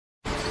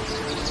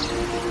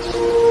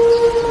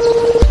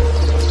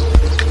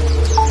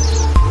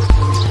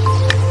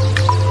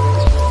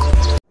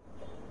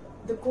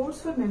The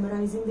codes for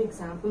memorizing the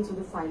examples of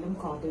the phylum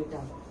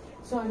Chordata.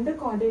 So under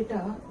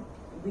Chordata,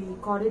 the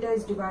Chordata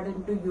is divided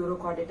into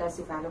Urochordata,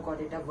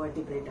 Cephalochordata,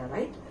 Vertebrata,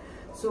 right?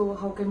 So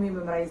how can we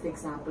memorize the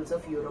examples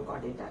of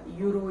Urochordata?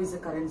 Euro is a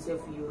currency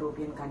of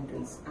European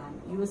countries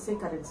and USA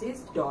currency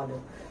is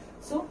dollar.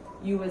 So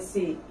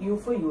USA, U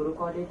for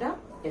Urochordata,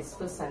 S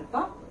for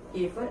Salpa,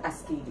 A for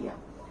Ascadia.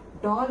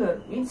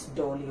 Dollar means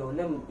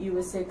Doliolum.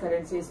 USA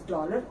currency is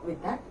dollar.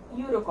 With that,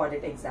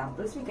 Urochordata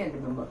examples we can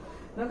remember.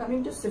 Now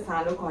coming to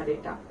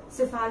Cephalochordata.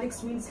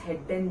 Cephalics means head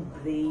and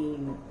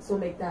brain. So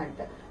like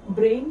that,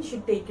 brain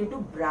should take you to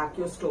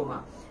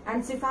Brachiostoma.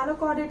 And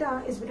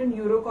Cephalochordata is between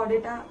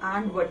Urochordata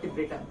and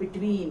Vertebrata.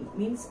 Between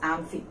means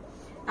amphi.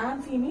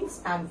 Amphi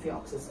means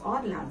amphioxus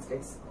or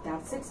lancelets.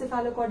 That's it,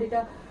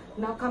 Cephalochordata.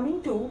 Now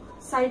coming to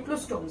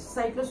cyclostomes.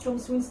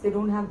 Cyclostomes means they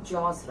don't have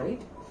jaws,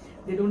 right?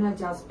 They don't have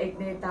jaws.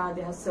 Agnata,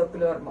 they have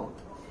circular mouth.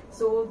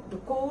 So the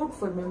code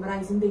for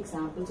memorizing the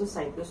examples of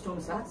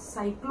cyclostomes are: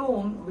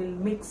 cyclone will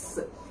mix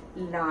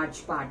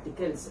large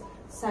particles.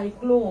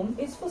 Cyclone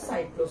is for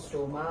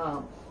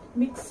cyclostoma.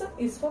 Mix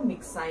is for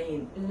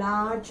mixine.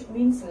 Large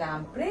means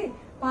lamprey.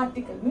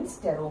 Particle means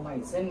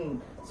pteromycin.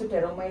 So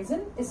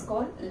pteromycin is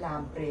called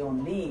lamprey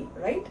only,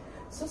 right?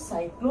 So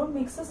cyclone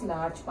mixes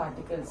large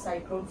particles.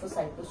 Cyclone for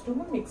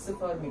cyclostoma, mix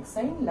for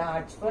mixine,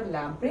 large for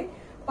lamprey,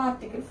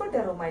 particle for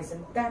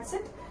pteromycin. That's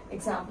it.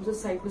 Examples of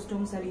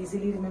cyclostomes are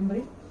easily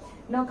remembering.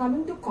 Now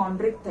coming to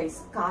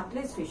chondrichthyes,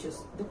 cartilage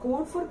fishes. The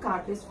code for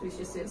cartilage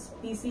fishes is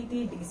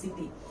PCT,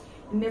 DCT.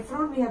 In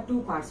nephron we have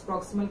two parts,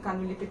 proximal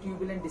convoluted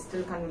tubule and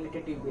distal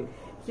convoluted tubule.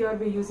 Here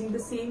we are using the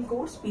same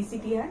codes,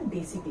 PCT and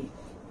DCT.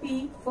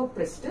 P for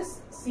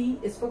Pristis, C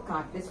is for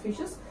cartilage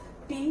fishes,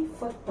 T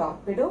for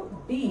torpedo,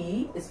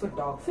 D is for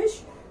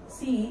dogfish,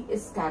 C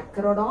is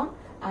Carcharodon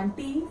and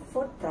T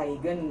for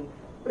trigon.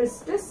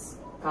 Pristis,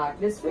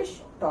 cartilage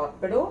fish,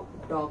 torpedo,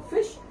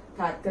 dogfish,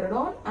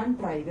 Carcharodon and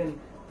trigon.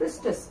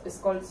 Pristis is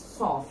called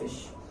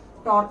sawfish.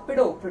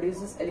 Torpedo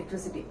produces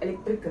electricity,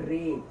 electric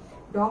ray.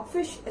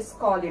 Dogfish is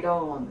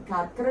Colodon.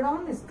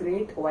 Carcharodon is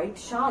great white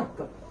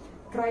shark.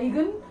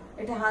 Trigon,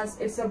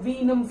 it's a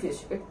venom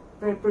fish. It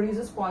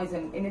produces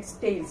poison in its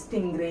tail,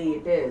 stingray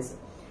it is.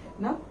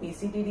 Now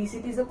PCT,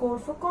 DCT is a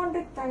code for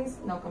chondrichthyes.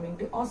 Now coming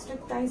to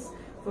ostrichthyes.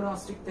 For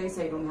ostrichthyes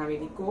I don't have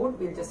any code.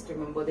 We'll just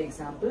remember the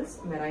examples.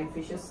 Marine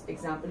fishes,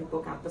 example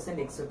Hippocampus and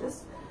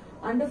Exotus.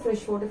 Under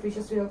freshwater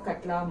fishes we have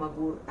Katla,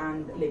 Magur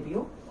and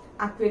Lebio.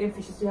 Aquarium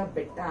fishes we have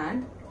Betta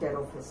and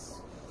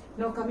Pterophis.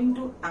 Now coming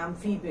to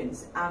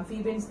amphibians.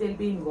 Amphibians, they'll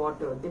be in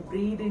water. They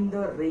breed in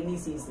the rainy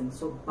season.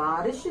 So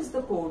Barish is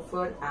the code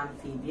for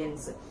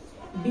amphibians.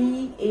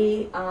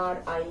 B-A-R-I-S-H.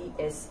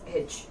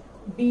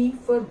 B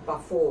for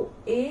Buffo.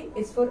 A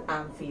is for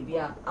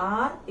amphibia.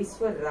 R is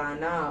for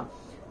Rana.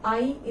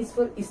 I is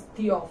for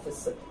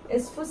Ichthyophis.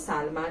 S for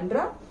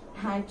Salamandra.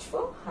 H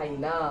for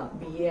Hyla.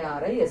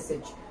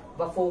 B-A-R-I-S-H.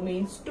 Buffo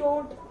means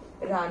toad.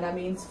 Rana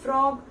means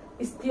frog.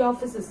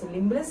 Ichthyophis is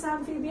limbless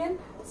amphibian.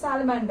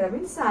 Salamandra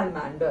means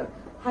salamander.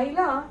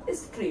 Hyla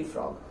is tree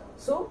frog.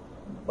 So,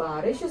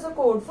 Barish is a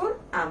code for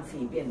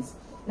amphibians.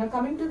 Now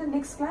coming to the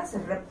next class,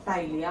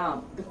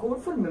 Reptilia. The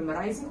code for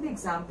memorizing the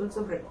examples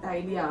of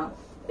Reptilia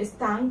is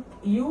Thank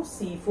You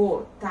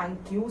C4.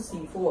 Thank You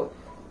C4.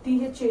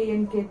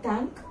 T-H-A-N-K,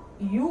 thank.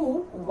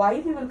 U,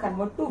 Y we will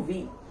convert to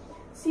V.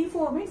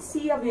 C4 means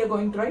C we are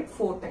going to write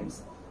 4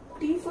 times.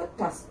 T for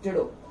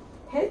Tustedo.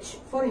 H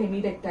for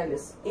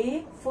Hemidactylus.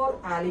 A for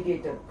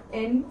alligator.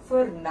 N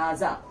for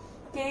Naza.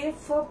 K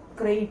for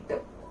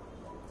crate.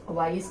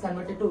 Y is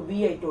converted to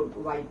V, I told.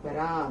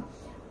 Vipera.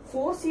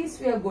 4 C's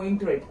we are going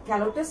to write.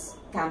 Calotus,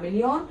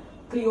 chameleon,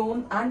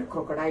 cleone and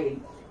crocodile.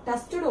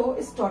 Tustedo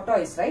is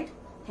tortoise, right?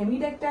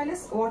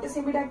 Hemidactylus, what is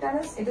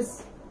Hemidactylus? It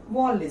is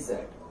wall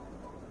lizard.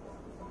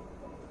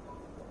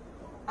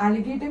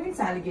 Alligator means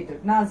alligator.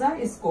 Naza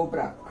is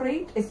cobra.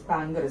 Crate is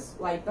pangarus.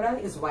 Vipera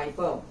is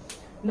viper.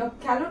 Now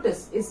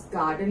Calotus is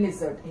garden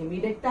lizard.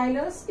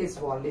 Hemidactylus is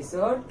wall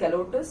lizard.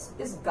 Calotus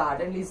is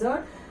garden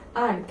lizard.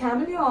 And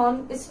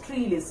chameleon is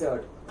tree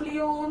lizard.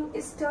 Cleone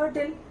is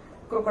turtle.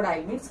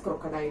 Crocodile means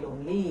crocodile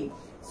only.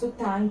 So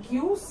thank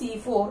you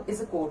C4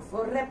 is a code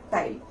for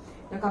reptile.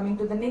 Now coming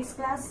to the next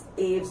class,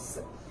 aves.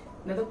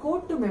 Now the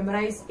code to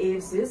memorize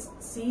aves is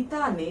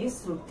Sita ne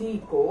Shruti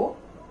ko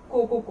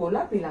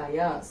Coca-Cola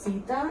pilaya.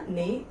 Sita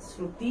ne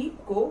Shruti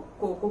ko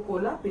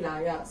Coca-Cola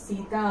pilaya.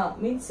 Sita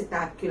means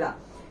Psittacula.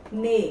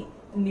 Ne,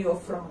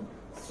 Neophron.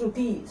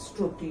 Shruti,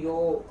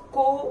 Strutio.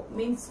 Co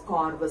means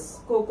Corvus.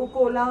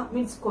 Coca-Cola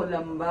means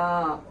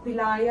Columba.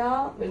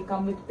 Pilaya will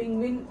come with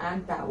penguin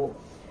and pavo.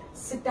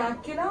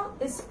 Psittacula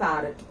is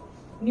parrot.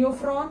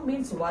 Neophron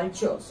means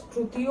vulture.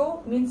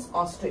 Strutio means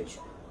ostrich.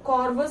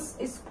 Corvus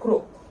is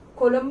crow.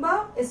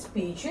 Columba is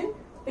pigeon.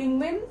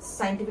 Penguin,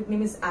 scientific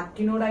name is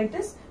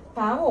Actinoditis.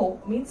 Pavo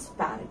means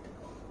parrot.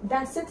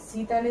 That's it.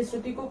 Sita ne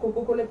Shruti ko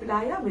Coca-Cola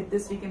pilaya. With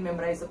this we can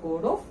memorize the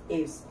code of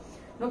aves.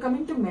 Now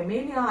coming to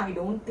mammalia, I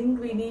don't think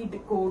we need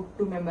code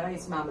to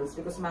memorize mammals,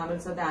 because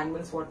mammals are the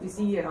animals what we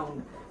see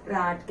around: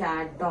 rat,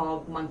 cat,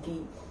 dog,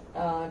 monkey,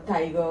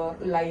 tiger,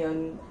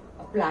 lion,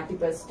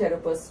 platypus,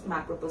 pteropus,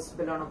 macropus,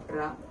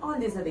 Balaenoptera. All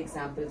these are the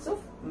examples of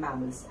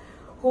mammals.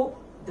 Hope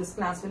this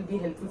class will be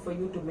helpful for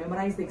you to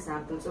memorize the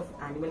examples of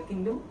animal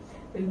kingdom.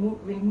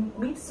 We'll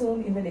meet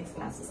soon in the next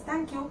classes.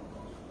 Thank you.